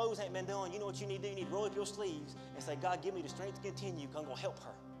and the clothes ain't been done, you know what you need to do? You need to roll up your sleeves and say, God, give me the strength to continue because I'm going to help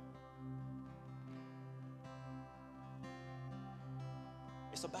her.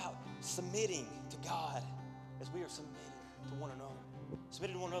 It's about submitting to God as we are submitted to one another.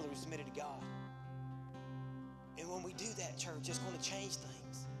 Submitted to one another, we're submitted to God. And when we do that, church, it's going to change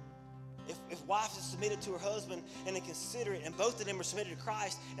things. If wife is submitted to her husband and they consider it, and both of them are submitted to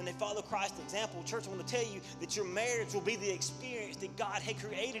Christ and they follow Christ's example, church, I want to tell you that your marriage will be the experience that God had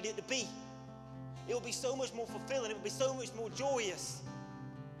created it to be. It will be so much more fulfilling. It will be so much more joyous.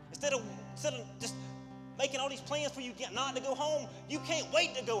 Instead of just making all these plans for you not to go home, you can't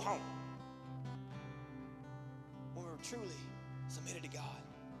wait to go home. When we're truly submitted to God.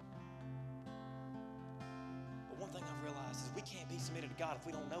 But one thing I've realized is we can't be submitted to God if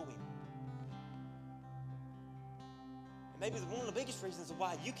we don't know Him. And maybe one of the biggest reasons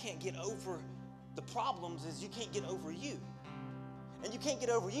why you can't get over the problems is you can't get over you. And you can't get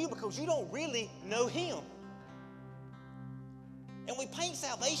over you because you don't really know Him. And we paint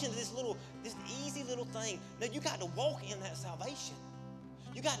salvation as this easy little thing. No, you got to walk in that salvation.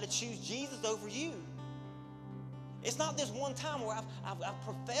 You got to choose Jesus over you. It's not this one time where I've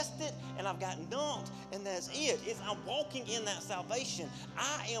professed it and I've gotten dunked and that's it. I'm walking in that salvation.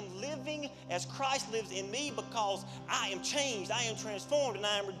 I am living as Christ lives in me because I am changed, I am transformed, and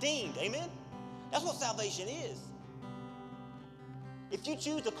I am redeemed. Amen? That's what salvation is. If you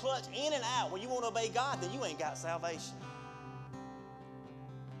choose to clutch in and out when you won't obey God, then you ain't got salvation.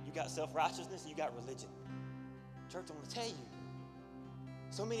 You got self-righteousness and you got religion. Church, I want to tell you,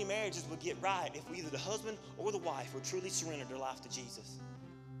 so many marriages would get right if either the husband or the wife would truly surrender their life to Jesus.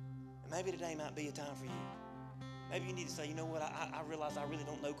 And maybe today might be a time for you. Maybe you need to say, you know what, I realize I really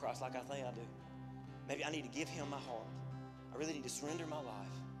don't know Christ like I think I do. Maybe I need to give Him my heart. I really need to surrender my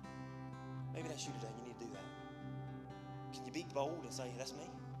life. Maybe that's you today. You need to do that. Can you be bold and say, that's me?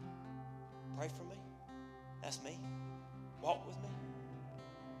 Pray for me. That's me. Walk with me.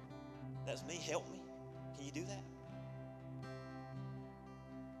 That's me. Help me. Can you do that?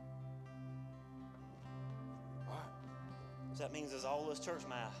 All right. So that means there's all those church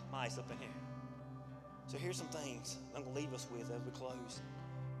mice up in here. So here's some things I'm going to leave us with as we close.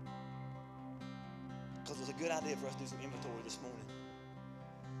 Because it's a good idea for us to do some inventory this morning.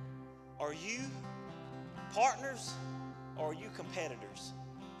 Are you partners or are you competitors?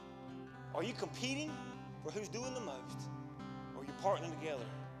 Are you competing for who's doing the most? Or are you partnering together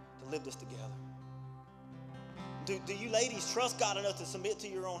to live this together? Do you ladies trust God enough to submit to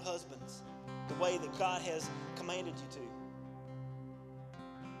your own husbands the way that God has commanded you to?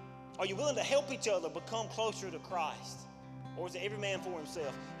 Are you willing to help each other become closer to Christ? Or is it every man for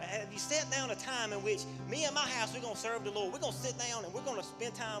himself? Have you set down a time in which me and my house, we're going to serve the Lord. We're going to sit down and we're going to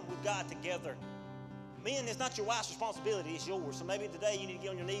spend time with God together. Men, it's not your wife's responsibility, it's yours. So maybe today you need to get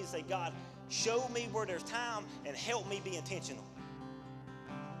on your knees and say, God, show me where there's time and help me be intentional.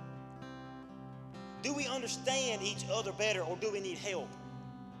 Do we understand each other better or do we need help?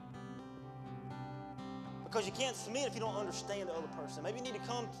 Because you can't submit if you don't understand the other person. Maybe you need to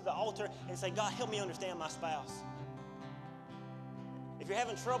come to the altar and say, God, help me understand my spouse. If you're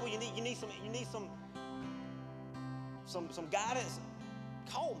having trouble, you need some guidance,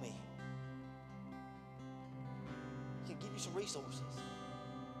 call me. I can give you some resources.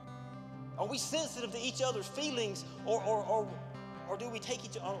 Are we sensitive to each other's feelings, or do we take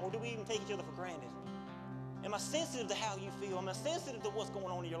each even take each other for granted? Am I sensitive to how you feel? Am I sensitive to what's going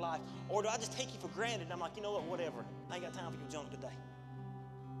on in your life? Or do I just take you for granted and I'm like, you know what, whatever. I ain't got time for your junk today.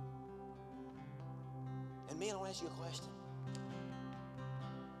 And men, I want to ask you a question.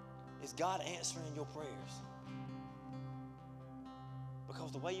 Is God answering your prayers?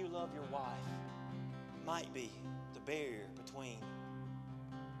 Because the way you love your wife might be the barrier between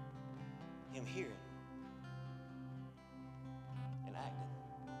him hearing and acting.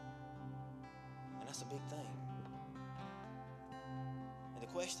 And that's a big thing. And the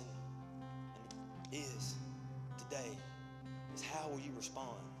question is, today, is how will you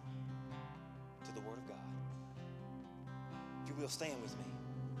respond to the Word of God? If you will, stand with me.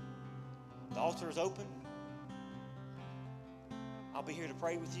 The altar is open. I'll be here to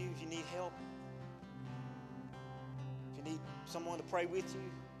pray with you if you need help. If you need someone to pray with you,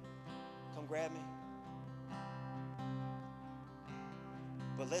 come grab me.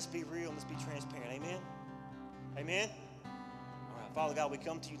 But let's be real and let's be transparent. Amen? Amen? All right, Father God, we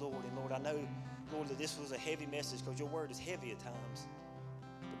come to you, Lord. And Lord, I know, Lord, that this was a heavy message because your word is heavy at times.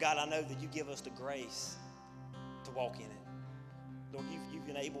 But God, I know that you give us the grace to walk in it. Lord, you've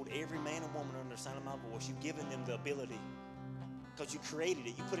enabled every man and woman under the sound of my voice. You've given them the ability because you created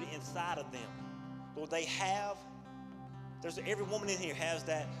it. You put it inside of them. Lord, every woman in here has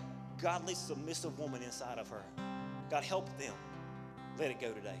that godly, submissive woman inside of her. God, help them let it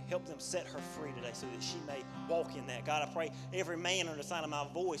go today. Help them set her free today so that she may walk in that. God, I pray every man under the sound of my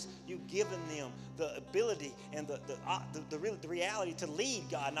voice, you've given them the ability and the reality to lead,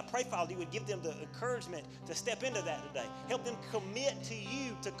 God. And I pray, Father, you would give them the encouragement to step into that today. Help them commit to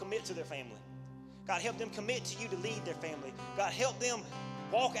you to commit to their family. God, help them commit to you to lead their family. God, help them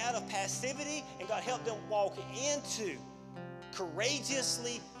walk out of passivity, and God, help them walk into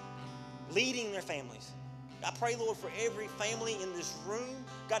courageously leading their families. I pray, Lord, for every family in this room,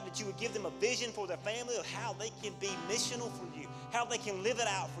 God, that you would give them a vision for their family of how they can be missional for you, how they can live it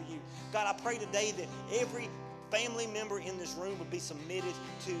out for you. God, I pray today that every family member in this room would be submitted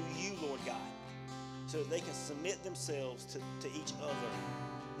to you, Lord God, so that they can submit themselves to each other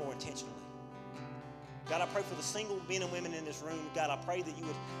more intentionally. God, I pray for the single men and women in this room. God, I pray that you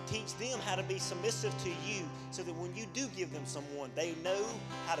would teach them how to be submissive to you so that when you do give them someone, they know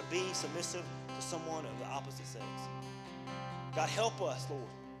how to be submissive to someone of the opposite sex. God, help us, Lord.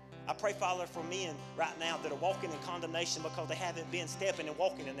 I pray, Father, for men right now that are walking in condemnation because they haven't been stepping and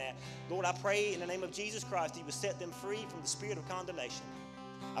walking in that. Lord, I pray in the name of Jesus Christ that you would set them free from the spirit of condemnation.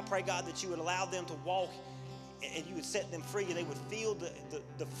 I pray, God, that you would allow them to walk and you would set them free and they would feel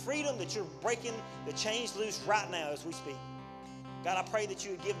the freedom that you're breaking the chains loose right now as we speak. God, I pray that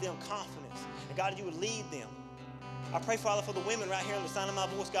you would give them confidence. And God, you would lead them. I pray, Father, for the women right here on the sound of my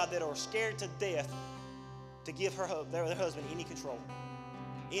voice, God, that are scared to death to give their husband any control,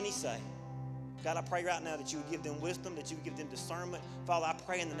 any say. God, I pray right now that you would give them wisdom, that you would give them discernment. Father, I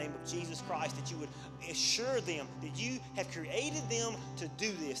pray in the name of Jesus Christ that you would assure them that you have created them to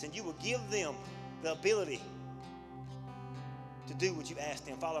do this and you will give them the ability to do what you've asked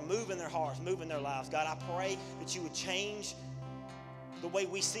them. Father, move in their hearts, move in their lives. God, I pray that you would change the way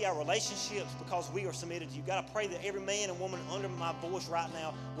we see our relationships because we are submitted to you. God, I pray that every man and woman under my voice right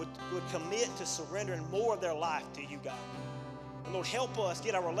now would commit to surrendering more of their life to you, God. And Lord, help us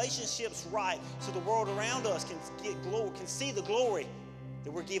get our relationships right so the world around us can see the glory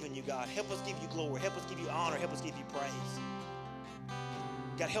that we're giving you, God. Help us give you glory. Help us give you honor. Help us give you praise.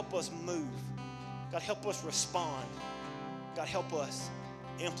 God, help us move. God, help us respond. God, help us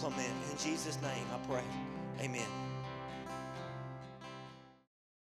implement. In Jesus' name, I pray. Amen.